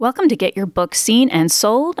Welcome to Get Your Book Seen and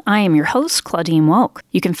Sold. I am your host, Claudine Wolk.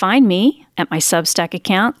 You can find me at my Substack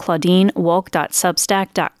account,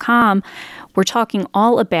 claudinewolk.substack.com. We're talking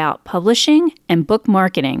all about publishing and book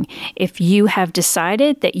marketing. If you have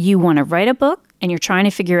decided that you want to write a book and you're trying to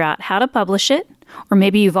figure out how to publish it, or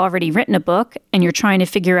maybe you've already written a book and you're trying to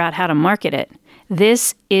figure out how to market it,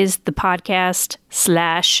 this is the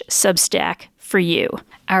podcast/Substack for you.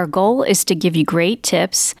 Our goal is to give you great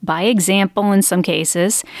tips, by example in some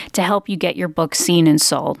cases, to help you get your book seen and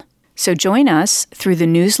sold. So join us through the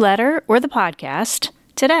newsletter or the podcast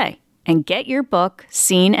today and get your book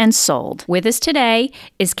seen and sold. With us today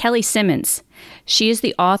is Kelly Simmons. She is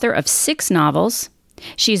the author of 6 novels.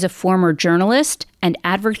 She's a former journalist and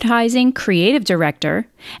advertising creative director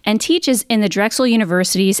and teaches in the Drexel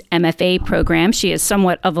University's MFA program. She is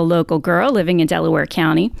somewhat of a local girl living in Delaware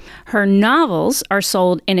County. Her novels are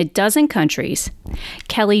sold in a dozen countries.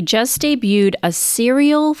 Kelly just debuted a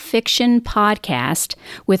serial fiction podcast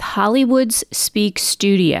with Hollywood's Speak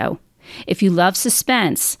Studio. If you love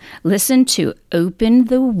suspense, listen to Open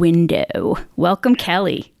the Window. Welcome,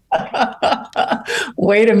 Kelly.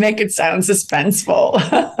 Way to make it sound suspenseful.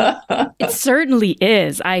 It certainly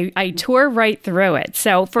is. I tore right through it.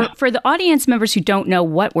 So for the audience members who don't know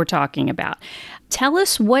what we're talking about, tell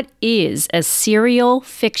us what is a serial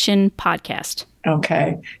fiction podcast?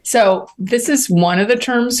 Okay. So this is one of the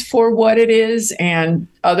terms for what it is, and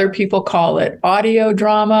other people call it audio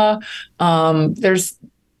drama. And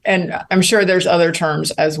I'm sure there's other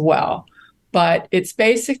terms as well. But it's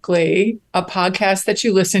basically a podcast that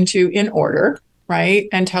you listen to in order, right?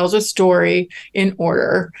 And tells a story in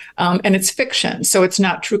order. And it's fiction. So it's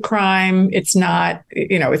not true crime. It's not,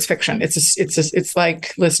 it's fiction. It's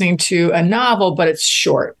like listening to a novel, but it's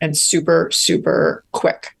short and super, super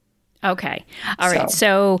quick. Okay. All right.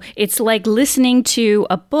 So it's like listening to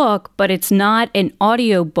a book, but it's not an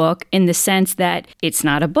audio book in the sense that it's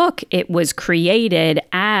not a book. It was created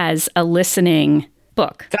as a listening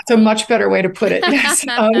book. That's a much better way to put it. Yes.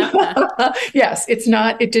 Yes, it's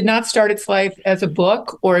not. It did not start its life as a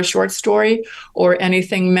book or a short story or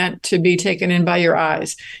anything meant to be taken in by your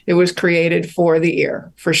eyes. It was created for the ear,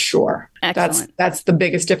 for sure. Excellent. That's the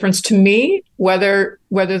biggest difference to me. Whether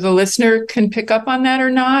the listener can pick up on that or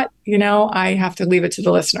not, I have to leave it to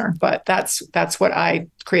the listener. But that's what I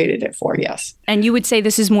created it for. Yes. And you would say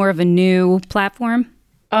this is more of a new platform?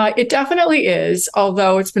 It definitely is,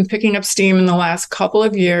 although it's been picking up steam in the last couple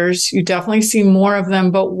of years. You definitely see more of them,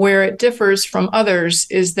 but where it differs from others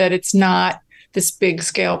is that it's not this big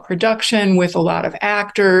scale production with a lot of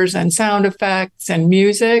actors and sound effects and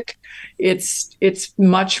music. It's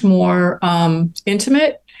much more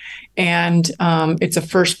intimate, and it's a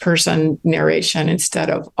first person narration instead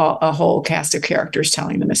of a whole cast of characters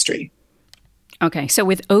telling the mystery. Okay, so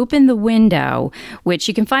with Open the Window, which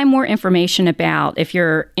you can find more information about if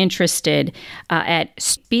you're interested at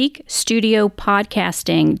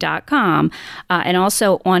speakstudiopodcasting.com and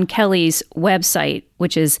also on Kelly's website,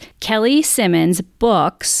 which is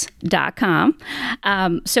kellysimmonsbooks.com.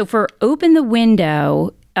 So for Open the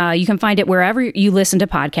Window, you can find it wherever you listen to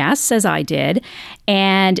podcasts, as I did.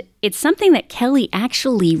 And it's something that Kelly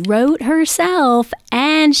actually wrote herself,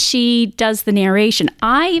 and she does the narration.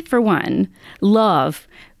 I, for one, love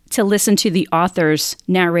to listen to the authors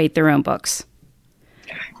narrate their own books.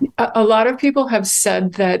 A lot of people have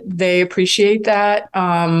said that they appreciate that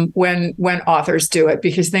when authors do it,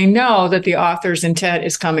 because they know that the author's intent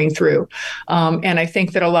is coming through. And I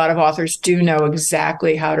think that a lot of authors do know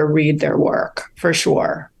exactly how to read their work, for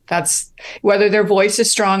sure. That's whether their voice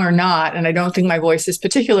is strong or not. And I don't think my voice is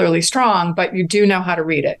particularly strong, but you do know how to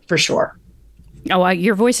read it, for sure. Oh,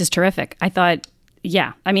 your voice is terrific. I thought,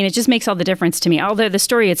 yeah, I mean, it just makes all the difference to me, although the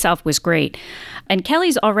story itself was great. And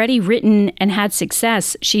Kelly's already written and had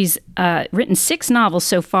success. She's written 6 novels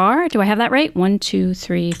so far. Do I have that right? 1, 2,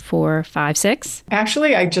 3, 4, 5, 6?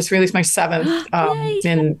 Actually, I just released my 7th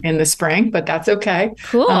in the spring, but that's okay.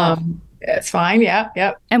 Cool. It's fine.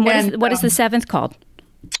 Yeah. And what is the 7th called?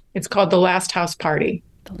 It's called The Last House Party.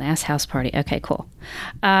 The Last House Party. Okay, cool.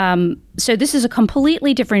 So this is a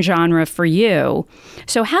completely different genre for you.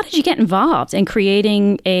 So how did you get involved in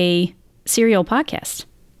creating a serial podcast?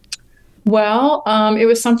 Well, it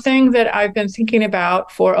was something that I've been thinking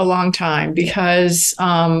about for a long time, because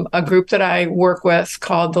a group that I work with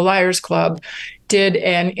called the Liars Club did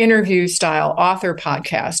an interview style author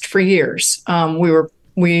podcast for years.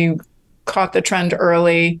 We caught the trend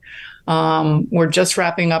early. We're just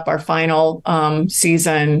wrapping up our final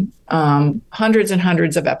season, hundreds and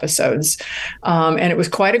hundreds of episodes. And it was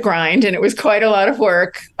quite a grind, and it was quite a lot of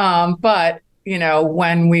work. But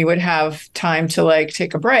when we would have time to like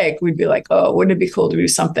take a break, we'd be like, oh, wouldn't it be cool to do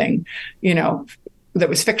something, that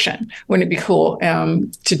was fiction? Wouldn't it be cool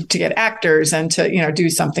to get actors and to, do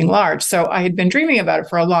something large? So I had been dreaming about it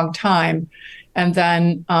for a long time. And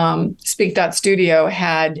then Speak.Studio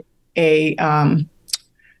had a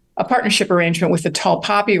partnership arrangement with the Tall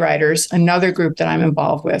Poppy Writers, another group that I'm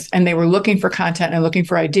involved with. And they were looking for content and looking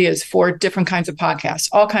for ideas for different kinds of podcasts,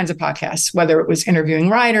 all kinds of podcasts, whether it was interviewing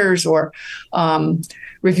writers or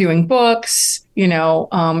reviewing books,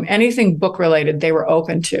 anything book related, they were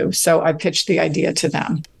open to. So I pitched the idea to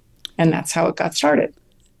them, and that's how it got started.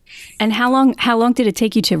 And how long did it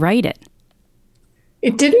take you to write it?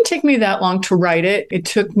 It didn't take me that long to write it. It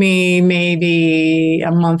took me maybe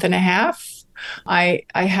a month and a half. I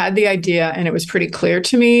had the idea, and it was pretty clear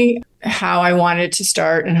to me how I wanted it to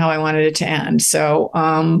start and how I wanted it to end. So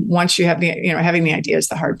once you have having the idea is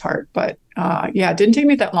the hard part. But it didn't take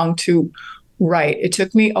me that long to write. It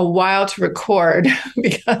took me a while to record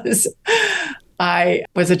because I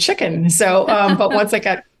was a chicken. So, but once I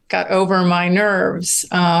got over my nerves,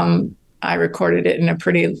 I recorded it in a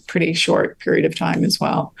pretty short period of time as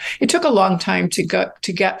well. It took a long time to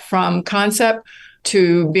get from concept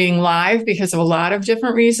to being live because of a lot of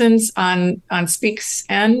different reasons on Speak's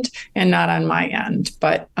end and not on my end.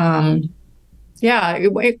 But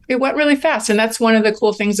it went really fast. And that's one of the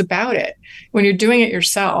cool things about it. When you're doing it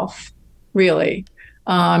yourself, really,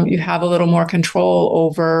 you have a little more control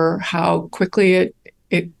over how quickly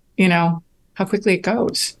it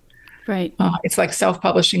goes. Right. It's like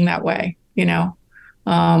self-publishing that way,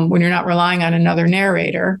 when you're not relying on another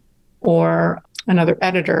narrator or another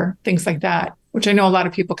editor, things like that, which I know a lot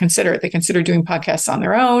of people consider it. They consider doing podcasts on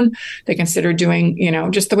their own. They consider doing,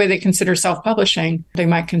 just the way they consider self-publishing, they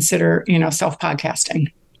might consider, self-podcasting.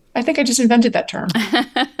 I think I just invented that term.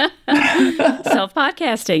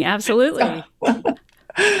 Self-podcasting, absolutely.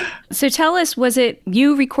 So tell us, was it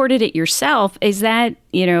you recorded it yourself? Is that,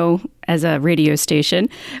 as a radio station,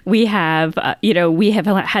 we have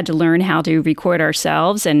had to learn how to record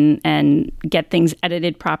ourselves and get things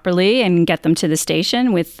edited properly and get them to the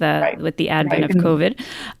station with the advent of COVID.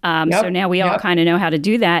 So now we all kind of know how to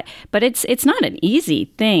do that, but it's not an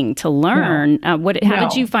easy thing to learn. How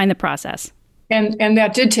did you find the process? And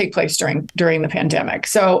that did take place during the pandemic.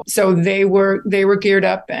 So they were geared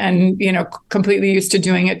up and, completely used to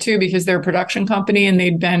doing it too, because they're a production company and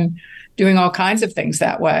they'd been doing all kinds of things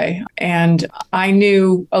that way. And I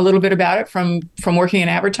knew a little bit about it from working in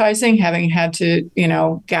advertising, having had to,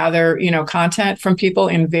 gather, content from people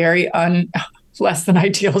in very less than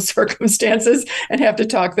ideal circumstances and have to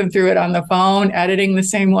talk them through it on the phone, editing the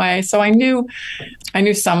same way. So I knew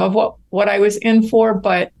some of what I was in for,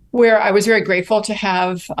 but where I was very grateful to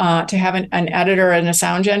have an editor and a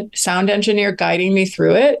sound engineer guiding me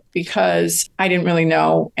through it, because I didn't really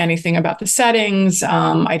know anything about the settings.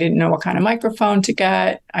 I didn't know what kind of microphone to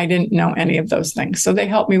get. I didn't know any of those things. So they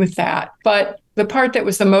helped me with that. But the part that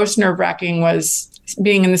was the most nerve-wracking was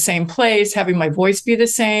being in the same place, having my voice be the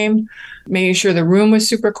same, making sure the room was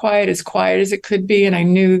super quiet as it could be. And I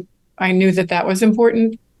knew that was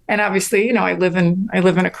important. And obviously, I live in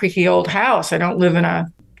a creaky old house. I don't live in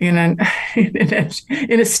a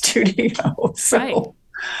studio. So, right.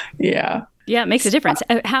 Yeah, it makes a difference.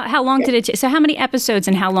 How long did it? So, how many episodes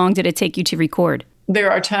and how long did it take you to record?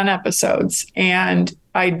 There are 10 episodes, and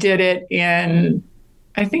I did it in,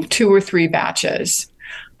 I think, 2 or 3 batches.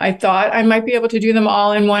 I thought I might be able to do them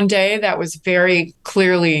all in one day. That was very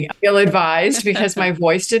clearly ill-advised because my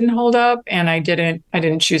voice didn't hold up and I didn't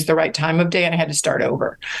choose the right time of day and I had to start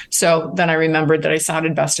over. So then I remembered that I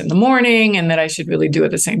sounded best in the morning and that I should really do it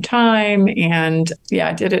at the same time. And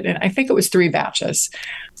I did it. And I think it was 3 batches.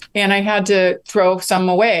 And I had to throw some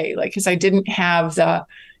away, because I didn't have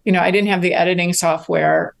the editing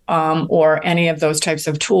software or any of those types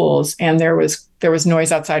of tools. And there was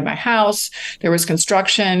noise outside my house. There was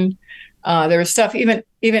construction. There was stuff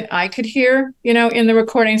even I could hear, in the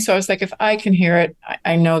recording. So I was like, if I can hear it,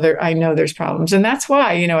 I know there's problems. And that's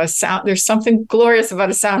why, there's something glorious about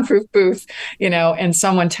a soundproof booth, and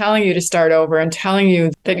someone telling you to start over and telling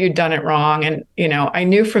you that you'd done it wrong. And, I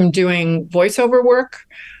knew from doing voiceover work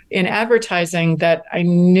in advertising that I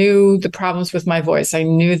knew the problems with my voice. I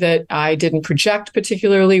knew that I didn't project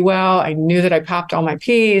particularly well. I knew that I popped all my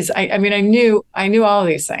P's. I knew all of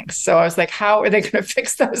these things. So I was like, how are they going to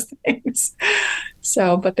fix those things?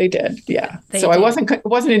 So, but they did. Yeah. They So did. I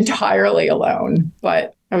wasn't entirely alone,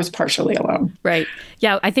 but I was partially alone. Right.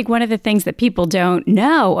 Yeah. I think one of the things that people don't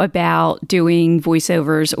know about doing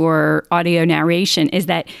voiceovers or audio narration is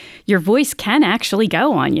that your voice can actually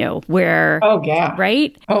go on you where, Oh, yeah.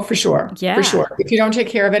 right? Oh, for sure. Yeah. For sure. If you don't take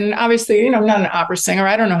care of it, and obviously, I'm not an opera singer.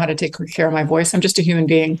 I don't know how to take care of my voice. I'm just a human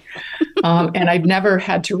being. And I've never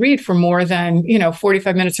had to read for more than,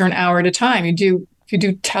 45 minutes or an hour at a time. If you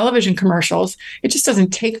do television commercials, it just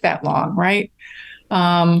doesn't take that long, right?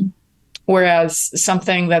 Whereas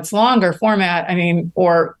something that's longer format,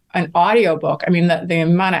 or an audiobook, the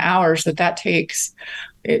amount of hours that takes,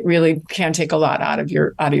 it really can take a lot out of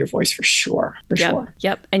your voice for sure. Sure.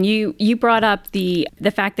 Yep. And you brought up the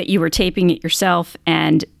fact that you were taping it yourself,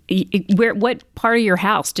 and what part of your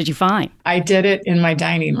house did you find? I did it in my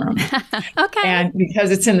dining room. Okay. And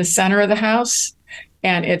because it's in the center of the house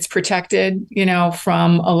and it's protected,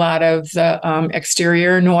 from a lot of the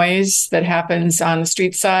exterior noise that happens on the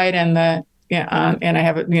street side, and and I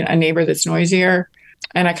have a neighbor that's noisier.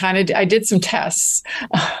 And I did some tests,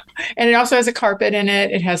 and it also has a carpet in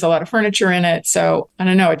it. It has a lot of furniture in it. So I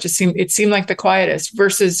don't know. It seemed like the quietest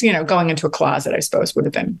versus, going into a closet, I suppose would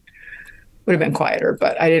have been quieter,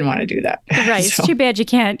 but I didn't want to do that. Right. It's too bad you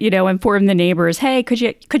can't, inform the neighbors, hey, could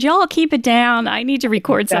you all keep it down? I need to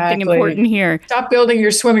record something important here. Stop building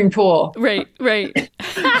your swimming pool. Right.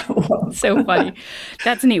 So funny.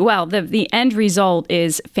 That's neat. Well, the end result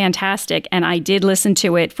is fantastic. And I did listen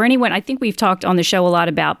to it. For anyone, I think we've talked on the show a lot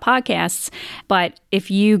about podcasts, but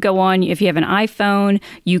if you have an iPhone,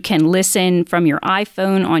 you can listen from your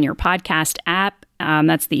iPhone on your podcast app.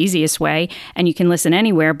 That's the easiest way. And you can listen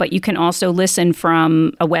anywhere, but you can also listen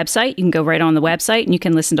from a website. You can go right on the website and you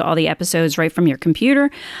can listen to all the episodes right from your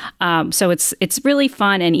computer. So it's really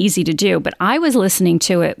fun and easy to do. But I was listening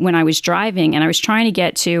to it when I was driving, and I was trying to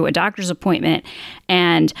get to a doctor's appointment.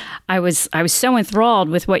 And I was so enthralled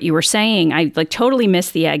with what you were saying. I totally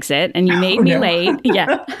missed the exit, and you made me late.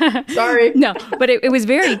 Yeah. Sorry. No, but it was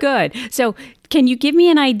very good. So can you give me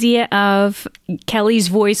an idea of Kelly's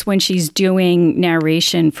voice when she's doing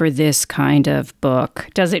narration for this kind of book?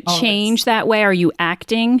 Does it change that way? Are you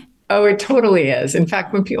acting? Oh, it totally is. In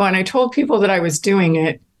fact, when I told people that I was doing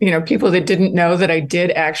it, people that didn't know that I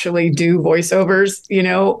did actually do voiceovers,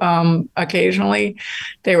 occasionally,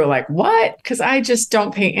 they were like, "What?" Because I just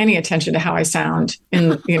don't pay any attention to how I sound.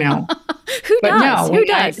 Who does? Who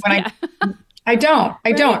does? I don't.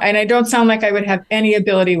 And I don't sound like I would have any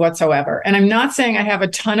ability whatsoever. And I'm not saying I have a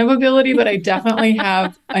ton of ability, but I definitely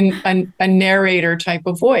have a narrator type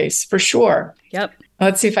of voice for sure. Yep.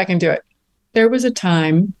 Let's see if I can do it. There was a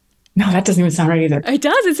time. No, that doesn't even sound right either. It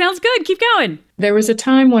does. It sounds good. Keep going. There was a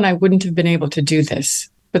time when I wouldn't have been able to do this,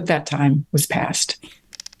 but that time was past.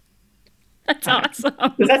 That's awesome.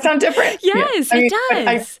 Does that sound different? Yes, it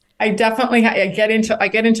does. I definitely I get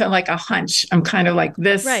into like a hunch. I'm kind of like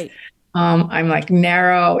this. Right. I'm like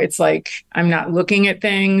narrow. It's like I'm not looking at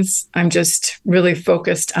things. I'm just really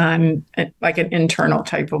focused on like an internal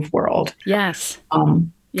type of world. Yes.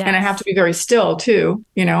 Yes. And I have to be very still too,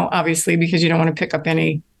 obviously, because you don't want to pick up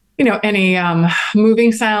any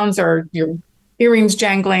moving sounds or your earrings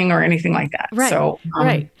jangling or anything like that. Right. So,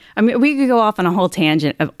 right. I mean, we could go off on a whole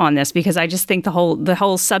tangent on this because I just think the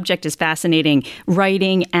whole subject is fascinating.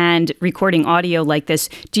 Writing and recording audio like this.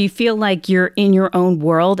 Do you feel like you're in your own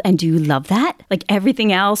world, and do you love that? Like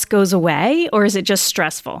everything else goes away, or is it just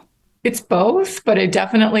stressful? It's both, but I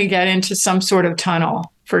definitely get into some sort of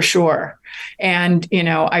tunnel for sure. And,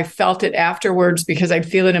 I felt it afterwards because I'd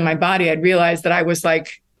feel it in my body. I'd realize that I was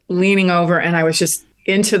like leaning over and I was just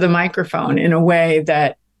into the microphone in a way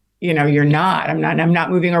that, you're not. I'm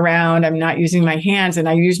not moving around. I'm not using my hands. And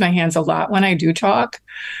I use my hands a lot when I do talk.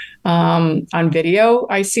 On video,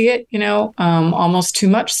 I see it, almost too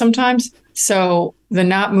much sometimes. So the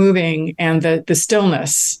not moving and the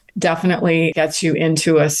stillness definitely gets you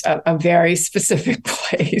into a very specific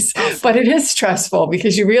place. But it is stressful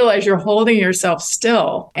because you realize you're holding yourself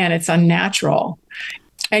still and it's unnatural.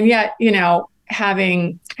 And yet,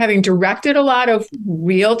 having directed a lot of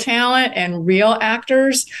real talent and real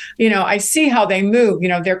actors, I see how they move.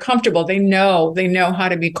 They're comfortable. They know how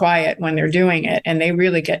to be quiet when they're doing it, and they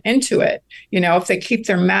really get into it. If they keep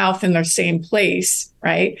their mouth in their same place,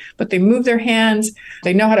 right? But they move their hands.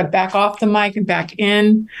 They know how to back off the mic and back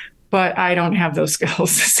in. But I don't have those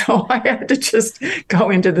skills. So I have to just go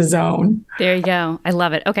into the zone. There you go. I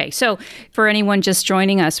love it. Okay. So for anyone just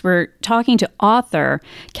joining us, we're talking to author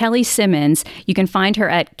Kelly Simmons. You can find her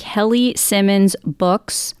at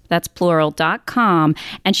kellysimmonsbooks.com. that's plural.com.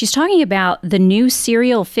 And she's talking about the new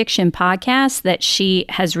serial fiction podcast that she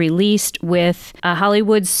has released with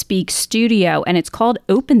Hollywood Speak Studio, and it's called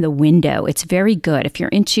Open the Window. It's very good. If you're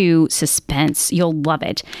into suspense, you'll love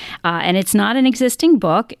it. And it's not an existing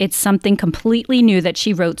book. It's something completely new that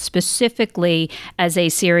she wrote specifically as a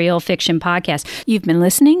serial fiction podcast. You've been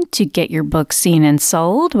listening to Get Your Book Seen and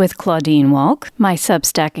Sold with Claudine Wolk. My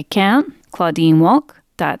Substack account,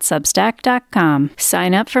 claudinewolk.substack.com.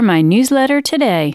 Sign up for my newsletter today.